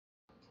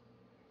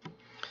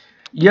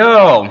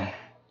Yo,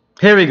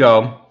 here we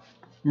go.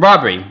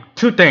 Robbery.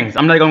 Two things.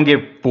 I'm not gonna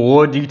give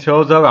full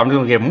details of it. I'm just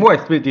gonna give more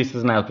explicit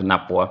details now, but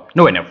not for.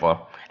 Nowhere near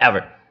for.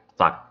 Ever. It's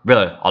like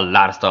really a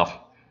lot of stuff.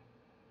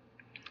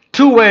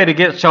 Two ways to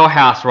get your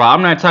house robbed.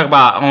 I'm not talking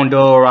about on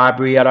door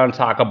robbery. I don't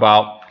talk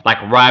about like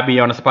robbery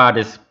on the spot,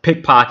 this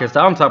pickpockets.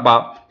 I don't talk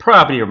about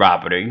property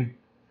robbery.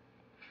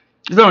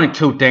 There's only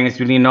two things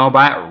you need to know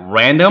about: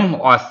 random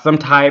or some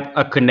type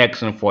of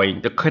connection for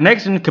you. The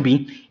connection could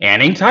be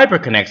any type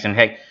of connection.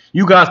 Heck,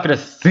 you guys could have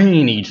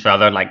seen each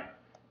other like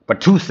for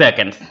 2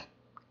 seconds.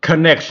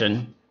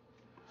 Connection.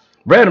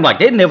 Random, like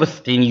they never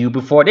seen you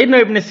before. They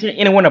never even seen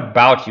anyone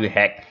about you.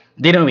 Heck,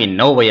 they don't even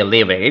know where you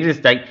live. They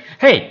just like,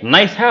 hey,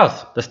 nice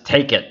house. Let's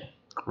take it.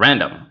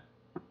 Random.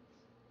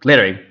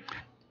 Literally.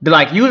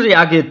 Like usually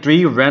I get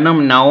three: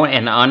 random, known,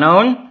 and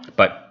unknown.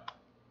 But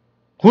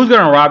who's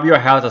gonna rob your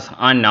house is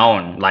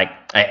unknown, like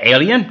an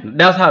alien?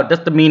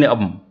 That's the meaning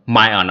of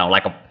my unknown.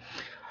 Like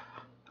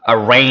a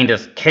rain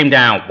just came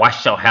down,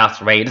 washed your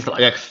house raid. It's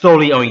like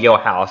solely on your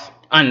house,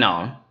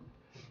 unknown.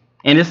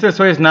 And this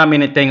situation is not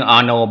mean anything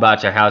unknown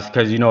about your house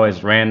because you know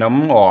it's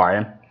random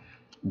or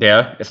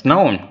there it's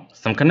known,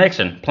 some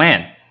connection,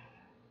 plan.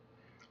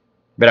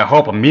 But I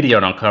hope a meteor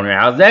don't come to your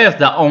house. That is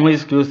the only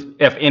excuse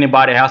if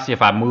anybody has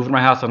if I move in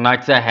my house or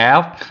not to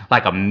have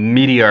like a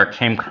meteor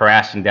came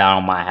crashing down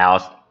on my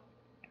house.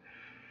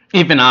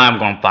 Even I'm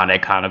gonna find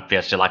that kind of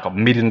fishy, like a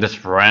meteor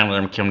just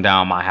randomly came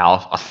down on my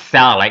house, a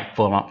satellite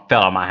fell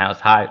on my house.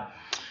 Hi,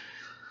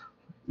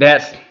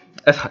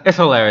 it's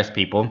hilarious,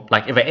 people.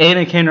 Like if an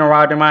alien came and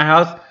robbed in my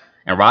house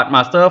and robbed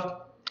my stuff,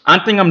 I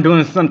think I'm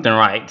doing something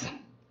right.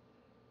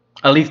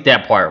 At least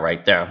that part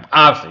right there.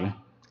 Obviously,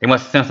 they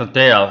must sense it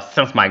there,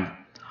 sense my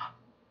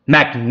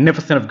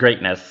magnificent of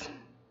greatness.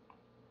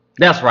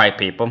 That's right,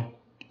 people.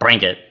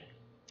 Bring it.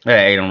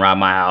 Hey, alien robbed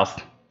my house.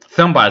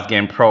 Somebody's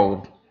getting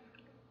probed.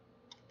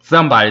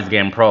 Somebody's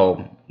getting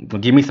probed.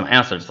 Give me some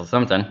answers or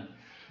something.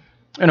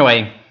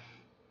 Anyway,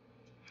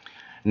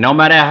 no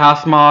matter how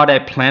small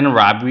that planned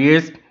robbery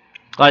is,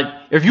 like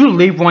if you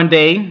leave one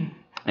day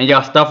and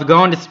your stuff is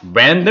gone, it's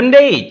random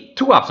day.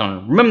 Two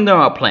options. Remember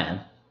our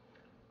plan.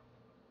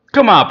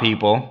 Come on,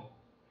 people.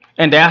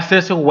 In that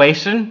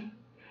situation,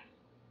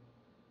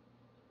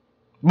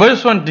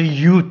 which one do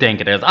you think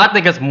it is? I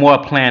think it's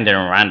more planned than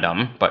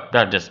random, but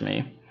that's just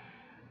me.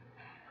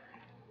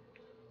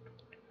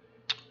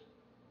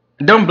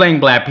 Don't blame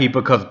black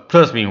people because,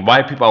 trust me,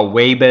 white people are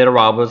way better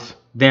robbers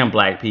than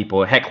black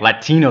people. Heck,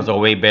 Latinos are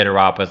way better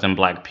robbers than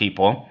black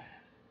people.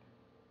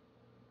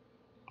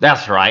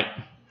 That's right.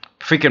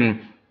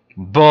 Freaking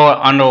bore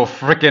under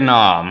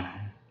freaking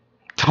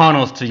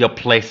tunnels to your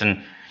place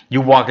and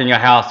you walk in your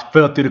house,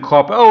 fell through the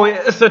carpet. Oh,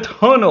 it's a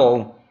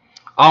tunnel.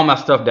 All my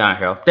stuff down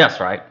here. That's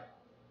right.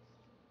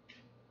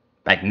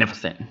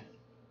 Magnificent.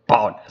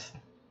 Baldness.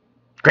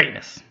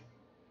 Greatness.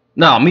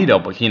 No, me though,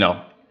 but you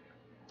know.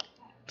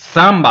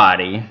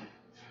 Somebody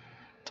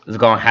is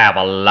gonna have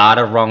a lot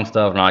of wrong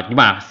stuff. Like you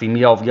might see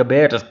me over your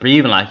bed just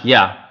breathing like,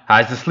 yeah,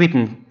 how's the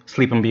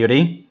sleeping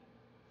beauty?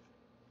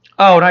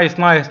 Oh, nice.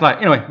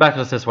 Anyway, back to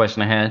the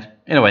situation at hand.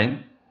 Anyway,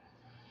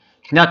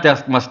 not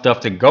that much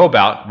stuff to go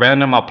about.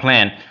 Random or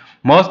planned.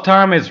 Most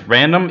time it's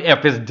random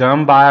if it's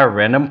done by a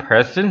random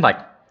person, like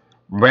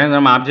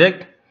random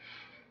object.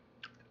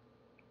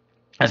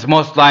 It's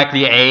most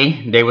likely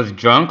A, they was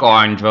drunk or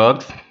on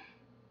drugs.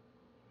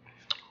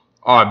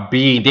 Or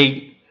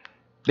B,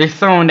 there's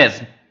someone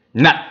that's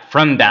not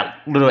from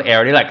that little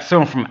area, like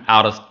someone from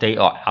out of state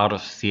or out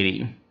of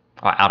city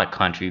or out of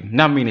country.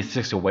 Not many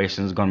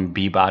situations gonna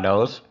be by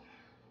those.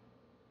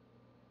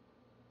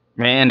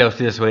 Man, those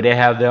situations, they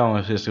have their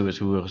own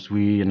situations.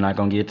 We are not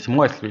gonna get into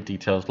more explicit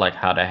details like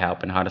how that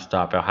happened, how to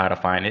stop it, how to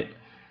find it.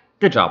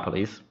 Good job,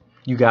 police.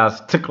 You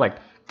guys took like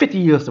 50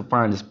 years to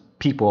find this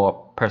people or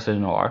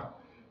person or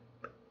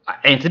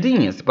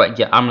entities. But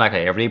yeah, I'm like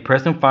an everyday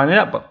person finding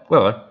out, but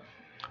well.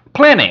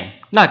 Planning,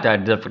 not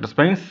that difficult to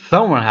explain.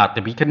 Someone has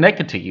to be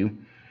connected to you.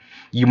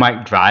 You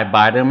might drive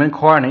by them in a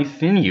car and they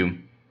see you.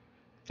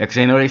 Next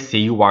thing you know, they see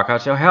you walk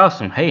out your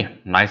house and hey,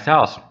 nice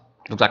house.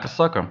 Looks like a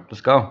sucker.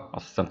 Let's go. Or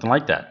something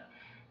like that.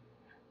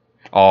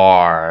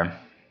 Or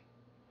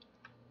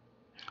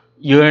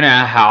you're in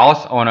a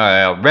house on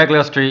a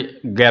regular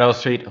street, ghetto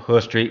street,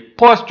 hood street,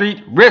 poor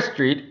street, rich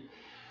street.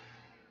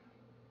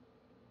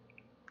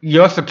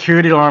 Your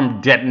security alarm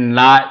did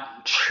not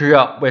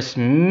trip, which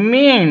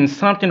means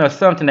something or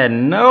something that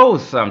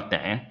knows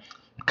something.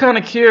 Kind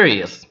of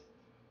curious.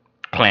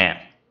 Plan.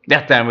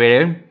 That's not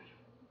really.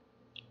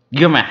 You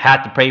don't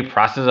have to pay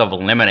process of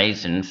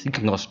eliminations. You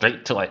can go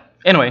straight to it.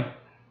 Anyway,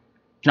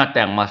 not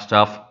that much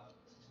stuff.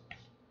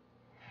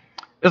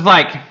 It's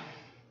like,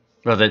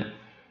 was it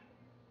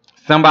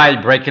somebody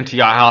break into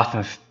your house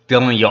and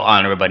stealing your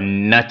honor, but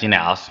nothing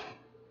else?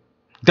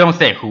 Don't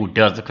say who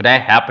does it, because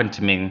that happened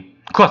to me.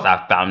 Of course,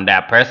 I found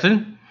that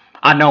person.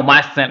 I know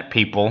my scent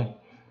people.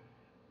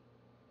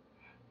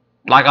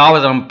 Like I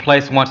was in a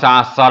place one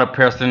time I saw the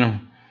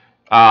person,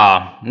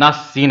 not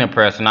seen a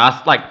person. I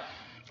was like,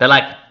 they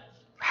like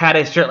had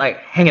their shirt like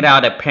hanging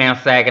out of their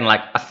pants sag and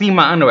like I see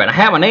my underwear and I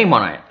have my name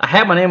on it. I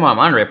have my name on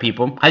under it,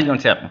 people. How you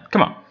gonna tell me?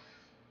 Come on.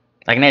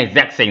 Like in that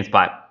exact same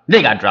spot.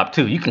 They got dropped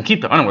too. You can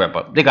keep the underwear,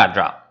 but they got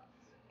dropped.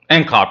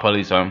 And called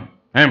police on them.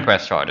 And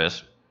press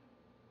charges.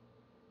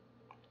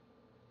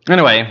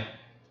 Anyway.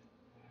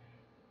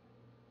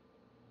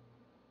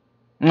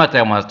 Not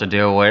that much to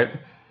deal with.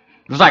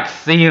 It's like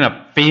seeing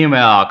a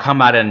female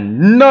come out of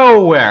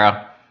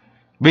nowhere.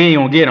 We ain't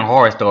gonna get in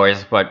horror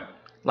stories, but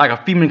like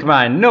a female come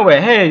out of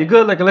nowhere. Hey, you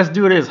good looking? Let's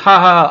do this. Ha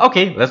ha.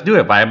 Okay, let's do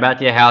it. Invite them back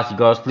to your house. You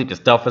go to sleep. The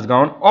stuff is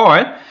gone.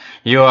 Or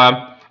you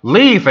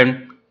leave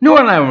and no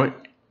one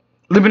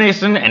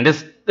elimination and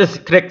this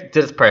connected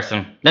to this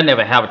person. That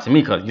never happened to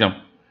me because, you know,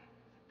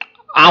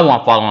 I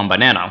won't follow on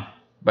banana.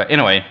 But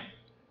anyway,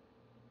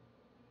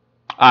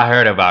 I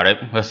heard about it.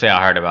 Let's say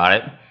I heard about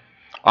it.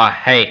 Or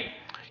hey,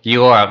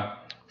 you're a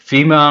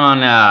female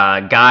and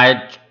a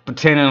guy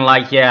pretending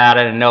like you're out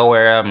of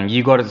nowhere.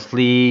 You go to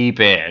sleep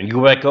and you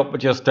wake up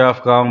with your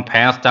stuff gone,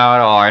 passed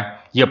out, or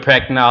you're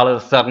pregnant all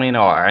of a sudden,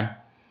 or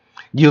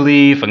you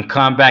leave and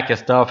come back, your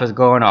stuff is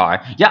going, or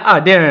your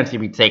identity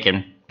be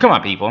taken. Come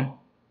on, people.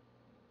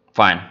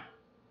 Fine.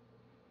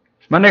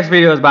 My next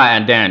video is about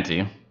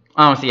identity.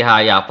 I don't see how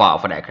y'all fall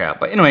for that crap.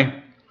 But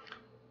anyway,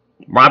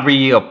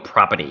 robbery of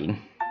property.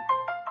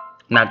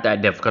 Not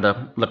that difficult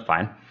to look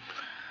fine.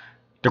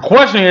 The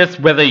question is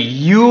whether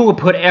you will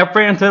put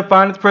effort into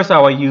finding this person,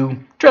 or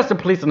you trust the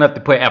police enough to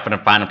put effort in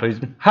finding the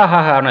police. Ha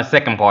ha ha on the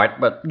second part,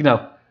 but you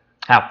know,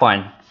 have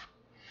fun.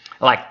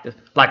 Like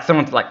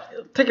someone's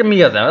like taking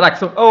me as like,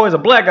 so, oh, it's a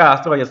black guy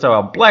story, so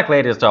a black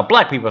lady story, a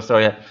black people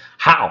story.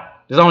 How?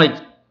 There's only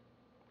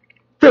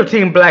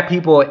 15 black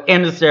people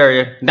in this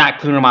area, not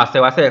including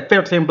myself. I said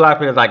 15 black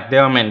people like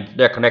them and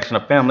their connection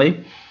of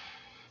family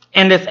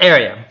in this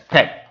area.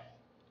 Heck,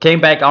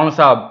 came back, I only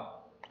saw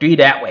 3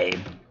 that way,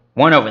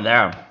 1 over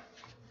there,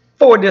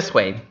 4 this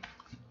way,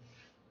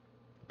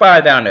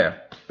 5 down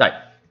there. Like,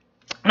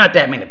 not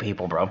that many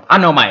people, bro. I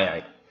know my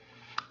area.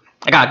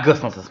 I got a good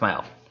sense of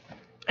smell.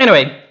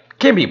 Anyway,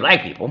 can be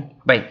black people,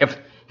 but if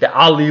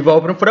I'll leave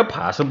open for the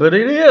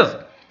possibility it is.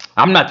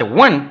 I'm not the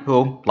one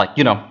who, like,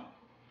 you know,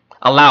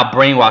 allow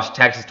brainwash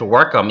tactics to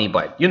work on me,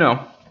 but you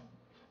know,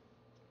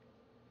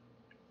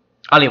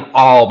 I leave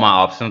all my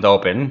options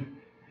open.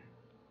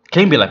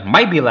 Can be like,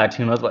 might be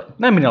Latinos, but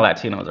not many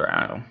Latinos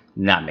around.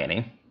 Not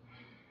many.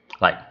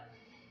 Like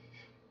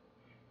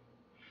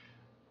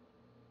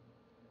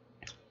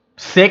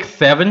 6,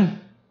 7.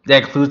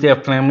 That includes their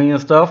family and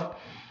stuff.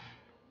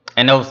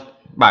 And those,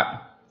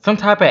 about some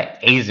type of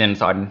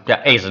Asians or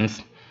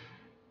Asians.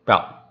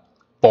 About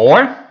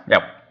 4.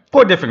 Yeah,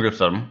 4 different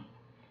groups of them.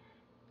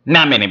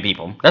 Not many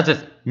people. That's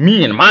just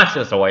me and my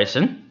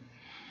situation.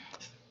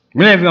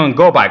 We're not even gonna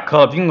go by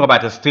colors. You can go by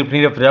the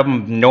stupidity of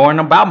them knowing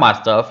about my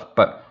stuff,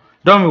 but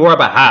don't even worry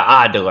about how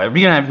I do it.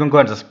 We're not even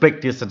going to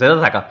split this. There's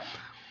like a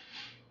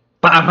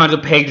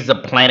 500 pages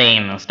of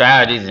planning and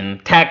strategies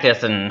and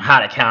tactics and how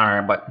to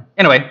counter. But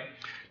anyway,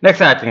 next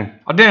thing,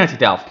 identity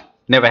theft.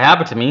 Never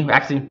happened to me.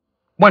 Actually,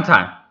 one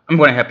time. I'm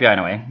going to help you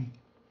anyway.